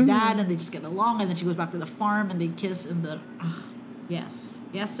meets his dad, and they just get along. And then she goes back to the farm, and they kiss in the... yes.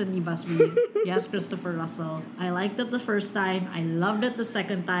 Yes, Cindy Busby. Yes, Christopher Russell. I liked it the first time. I loved it the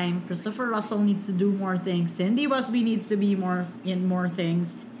second time. Christopher Russell needs to do more things. Cindy Busby needs to be more in more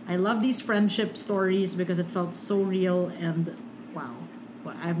things. I love these friendship stories because it felt so real, and wow.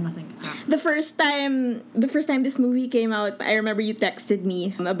 Well, I have nothing. The first time this movie came out, I remember you texted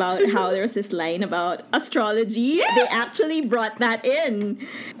me about how there was this line about astrology. Yes! They actually brought that in,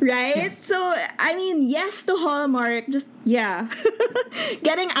 right? Yes. So, I mean, yes to Hallmark, just, yeah.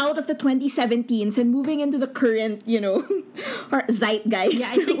 Getting out of the 2017s and moving into the current, or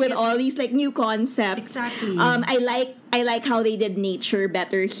zeitgeist with all these, like, new concepts. Exactly. I like how they did nature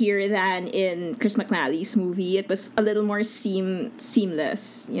better here than in Chris McNally's movie. It was a little more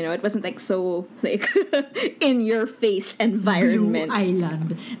seamless. It wasn't like so like in your face environment. Blue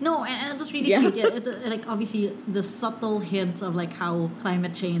Island. No, and it was really cute. Yeah, like obviously the subtle hints of like how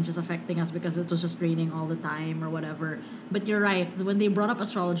climate change is affecting us because it was just raining all the time or whatever. But you're right. When they brought up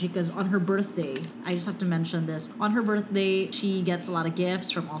astrology, because on her birthday, I just have to mention this. On her birthday, she gets a lot of gifts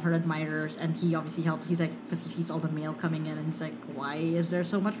from all her admirers, and he obviously helps. He's like, because he sees all the mail coming in, and he's like, why is there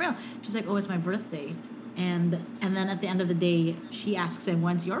so much mail? She's like, oh, it's my birthday. And then at the end of the day, she asks him,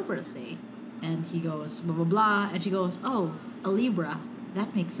 when's your birthday? And he goes, blah, blah, blah. And she goes, oh, a Libra.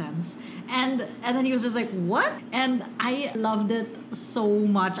 That makes sense. And then he was just like, what? And I loved it so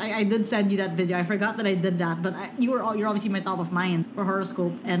much. I did send you that video. I forgot that I did that. But you're obviously my top of mind for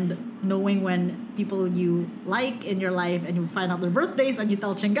horoscope. And knowing when people you like in your life and you find out their birthdays and you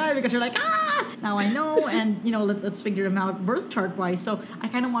tell Chinggay because you're like, now I know. And, let's figure them out birth chart-wise. So I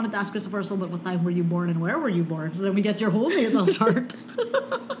kind of wanted to ask Christopher Russell, but what time were you born and where were you born? So then we get your whole natal chart.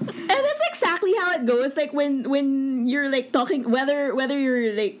 And that's exactly how it goes. Like when you're like talking, whether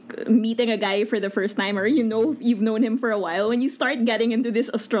you're like meeting a guy for the first time or you've known him for a while, when you start getting into this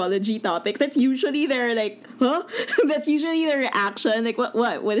astrology topics, that's usually their like, huh? That's usually their reaction. Like what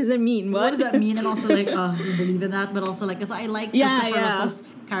does it mean? What does that mean? And also like, you believe in that, but also like, I like Christopher Russell's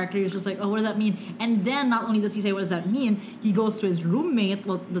character. He was just like, oh, what does that mean? And then not only does he say what does that mean, he goes to his roommate,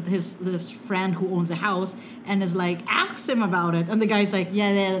 his friend who owns a house, and is like, asks him about it. And the guy's like,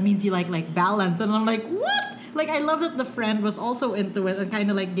 yeah, that means you like balance. And I'm like, what? Like, I love that the friend was also into it and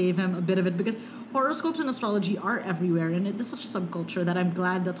kind of like gave him a bit of it, because horoscopes and astrology are everywhere, and it is such a subculture that I'm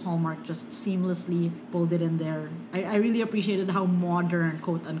glad that Hallmark just seamlessly pulled it in there. I really appreciated how modern,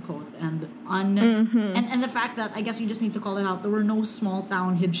 quote unquote, and and the fact that I guess we just need to call it out. There were no small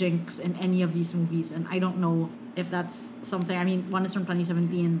town hijinks in any of these movies, and I don't know if that's something. I mean, one is from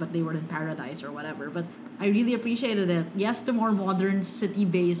 2017, but they were in Paradise or whatever. But I really appreciated it. Yes, the more modern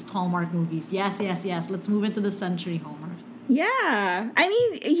city-based Hallmark movies. Yes. Let's move into the century Hallmark. Yeah. I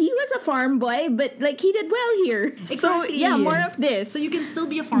mean, he was a farm boy, but like he did well here. Exactly. So yeah, more of this. So you can still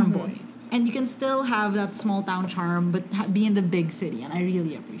be a farm boy. And you can still have that small town charm, but be in the big city. And I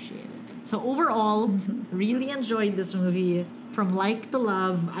really appreciated it. So overall, really enjoyed this movie. From like to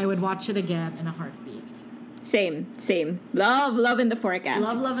love, I would watch it again in a heartbeat. Same. Love in the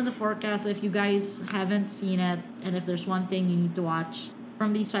Forecast. Love in the Forecast. So if you guys haven't seen it, and if there's one thing you need to watch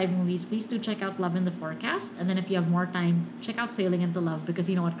from these 5 movies, please do check out Love in the Forecast. And then if you have more time, check out Sailing into Love, because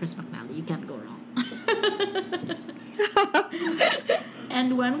you know what, Chris McNally, you can't go wrong.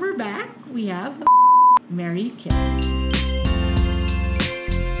 And when we're back, we have Marry Kill.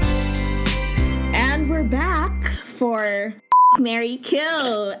 And we're back for Marry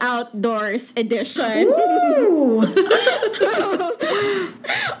Kill Outdoors Edition. Ooh.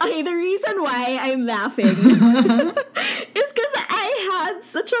 The reason why I'm laughing is because I had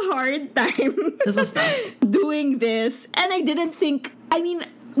such a hard time this was tough. Doing this, and I didn't think,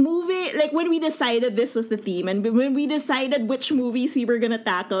 movie, like when we decided this was the theme and when we decided which movies we were gonna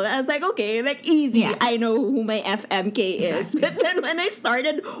tackle, I was like, okay, like easy. Yeah. I know who my FMK is. But then when I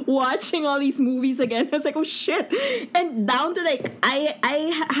started watching all these movies again, I was like, oh shit. And down to like, I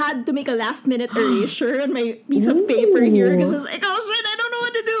had to make a last minute erasure on my piece of paper here because I was like, oh shit, I don't know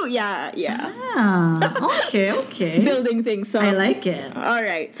what to do. Yeah. Okay. Building things. So I like it. All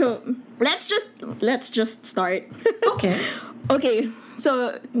right. So let's just start. Okay.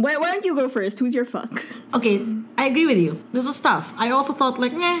 So, why don't you go first? Who's your fuck? Okay, I agree with you. This was tough. I also thought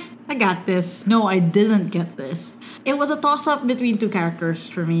like, I got this. No, I didn't get this. It was a toss-up between two characters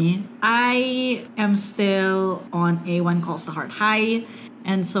for me. I am still on A1 Calls the Heart High.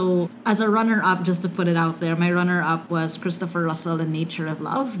 And so, as a runner-up, just to put it out there, my runner-up was Christopher Russell in Nature of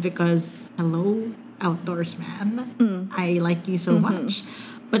Love because, hello, outdoors man. I like you so much.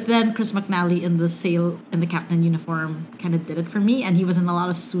 But then Chris McNally in the sail in the captain uniform kind of did it for me. And he was in a lot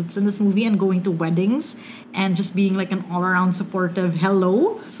of suits in this movie and going to weddings and just being like an all-around supportive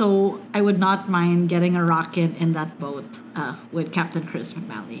hello. So I would not mind getting a rocket in that boat with Captain Chris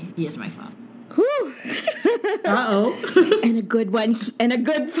McNally. He is my fan. Whew. Uh-oh. And a good one. And a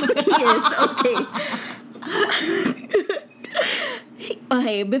good one he is. Okay.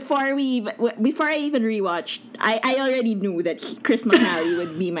 Okay, before I even rewatched, I already knew that Chris McNally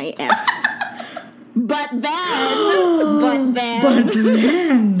would be my F. But then,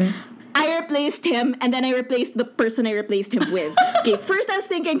 I replaced him, and then I replaced the person I replaced him with. Okay, first I was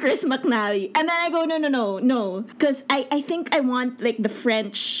thinking Chris McNally, and then I go, no, because I think I want like the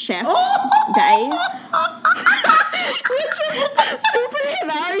French chef guy, which is super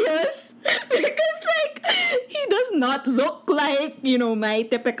hilarious because like he does not look like my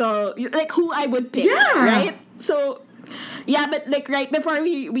typical like who I would pick, right? So. Yeah, but like right before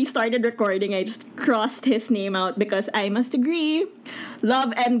we started recording, I just crossed his name out because I must agree,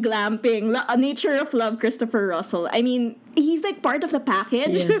 Love and Glamping, Nature of Love, Christopher Russell. I mean, he's like part of the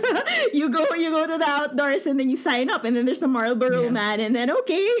package. Yes. you go to the outdoors and then you sign up, and then there's the Marlboro Man, and then after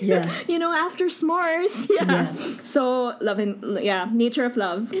s'mores, Yes. So Nature of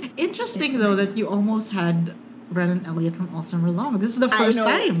Love. Interesting though that you almost had Brennan Elliott from All Summer Long. This is the first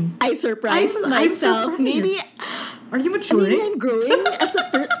time. I surprised myself. Maybe. Are you maturing? Maybe I'm growing as a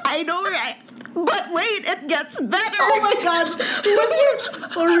person. I know, right? But wait, it gets better. Oh my God.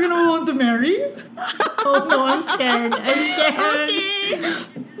 Are we going to want to marry? Oh no, I'm scared. Okay.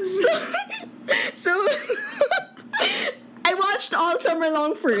 So I watched All Summer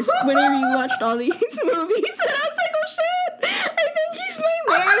Long first when I rewatched all these movies. And I was like, oh shit, I think he's my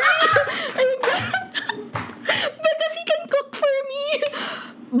Mary. Because he can cook for me.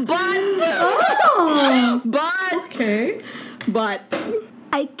 But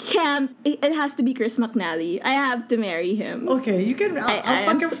I can't. It has to be Chris McNally. I have to marry him. Okay, you can. I'll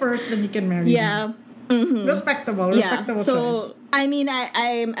fuck him first, then you can marry him. Mm-hmm. Respectable choice. So I mean,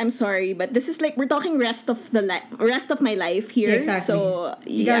 I'm sorry, but this is like we're talking rest of my life here. Exactly. So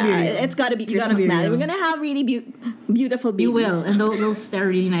gotta be real. It's gotta be Chris McNally. We're gonna have really beautiful babies. You will, and they'll stare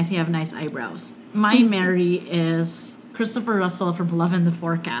really nice. You have nice eyebrows. My Mary is Christopher Russell from Love in the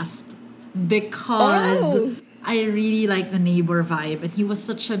Forecast because I really like the neighbor vibe, and he was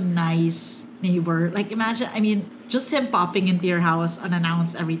such a nice neighbor. Like imagine, just him popping into your house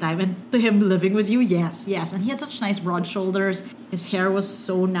unannounced every time, and to him living with you, yes. And he had such nice broad shoulders. His hair was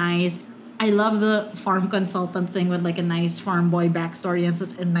so nice. I love the farm consultant thing with like a nice farm boy backstory and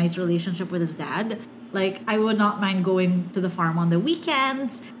such a nice relationship with his dad. Like I would not mind going to the farm on the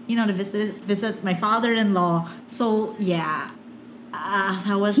weekends, to visit my father-in-law. So yeah,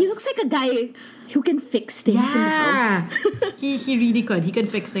 that was. He looks like a guy who can fix things in the house. he really could. He could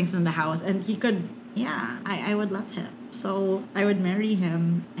fix things in the house, and he could. Yeah, I would let him. So I would marry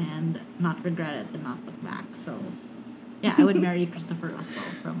him and not regret it and not look back. So yeah, I would marry Christopher Russell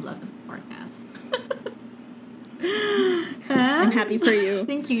from Love and Forecast. I'm happy for you.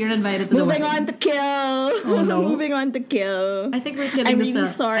 Thank you. You're invited to the wedding. Moving on to Kill. Oh no. Moving on to Kill. I think we're killing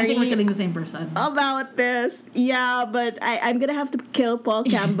sorry. I think we're killing the same person. About this. Yeah, but I'm gonna have to kill Paul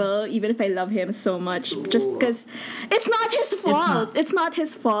Campbell even if I love him so much. Ooh. Just because it's not his fault. It's not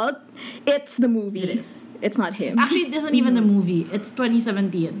his fault. It's the movie. It is. It's not him. Actually, it isn't even the movie. It's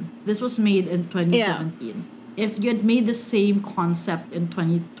 2017. This was made in 2017. Yeah. If you had made the same concept in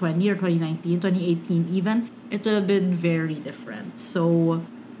 2020 or 2019, 2018 even, it would have been very different. So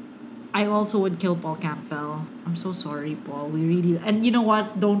I also would kill Paul Campbell. I'm so sorry, Paul. We really... And you know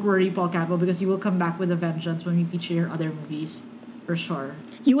what? Don't worry, Paul Campbell, because you will come back with a vengeance when we feature your other movies. For sure.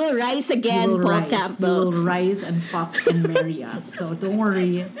 You will rise again, Paul Campbell. You will rise and fuck and marry us. So don't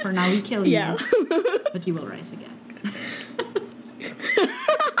worry. For now, we kill you. But you will rise again.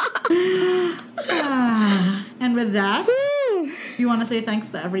 And with that, we want to say thanks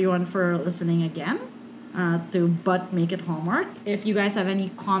to everyone for listening again to But Make It Hallmark. If you guys have any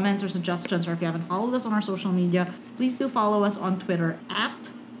comments or suggestions, or if you haven't followed us on our social media, please do follow us on Twitter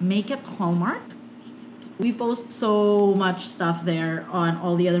at Make It Hallmark. We post so much stuff there on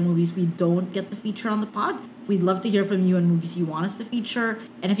all the other movies we don't get to feature on the pod. We'd love to hear from you on movies you want us to feature.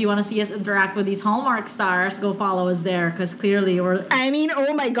 And if you want to see us interact with these Hallmark stars, go follow us there because clearly we're...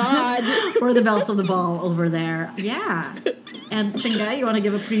 oh my God. we're the bells of the ball over there. Yeah. And Chingai, you want to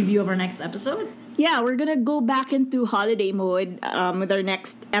give a preview of our next episode? Yeah, we're gonna go back into holiday mode with our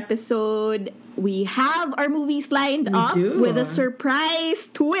next episode. We have our movies lined up with a surprise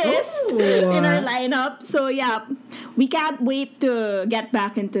twist in our lineup. So yeah, we can't wait to get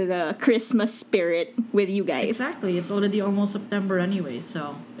back into the Christmas spirit with you guys. Exactly. It's already almost September anyway,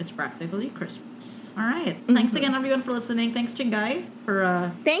 so it's practically Christmas. All right. Thanks again, everyone, for listening. Thanks, Chingai,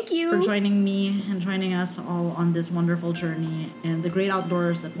 for thank you for joining me and joining us all on this wonderful journey in the great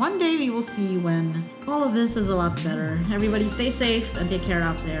outdoors that one day we will see when all of this is a lot better. Everybody stay safe and take care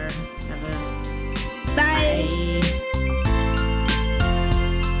out there. Bye.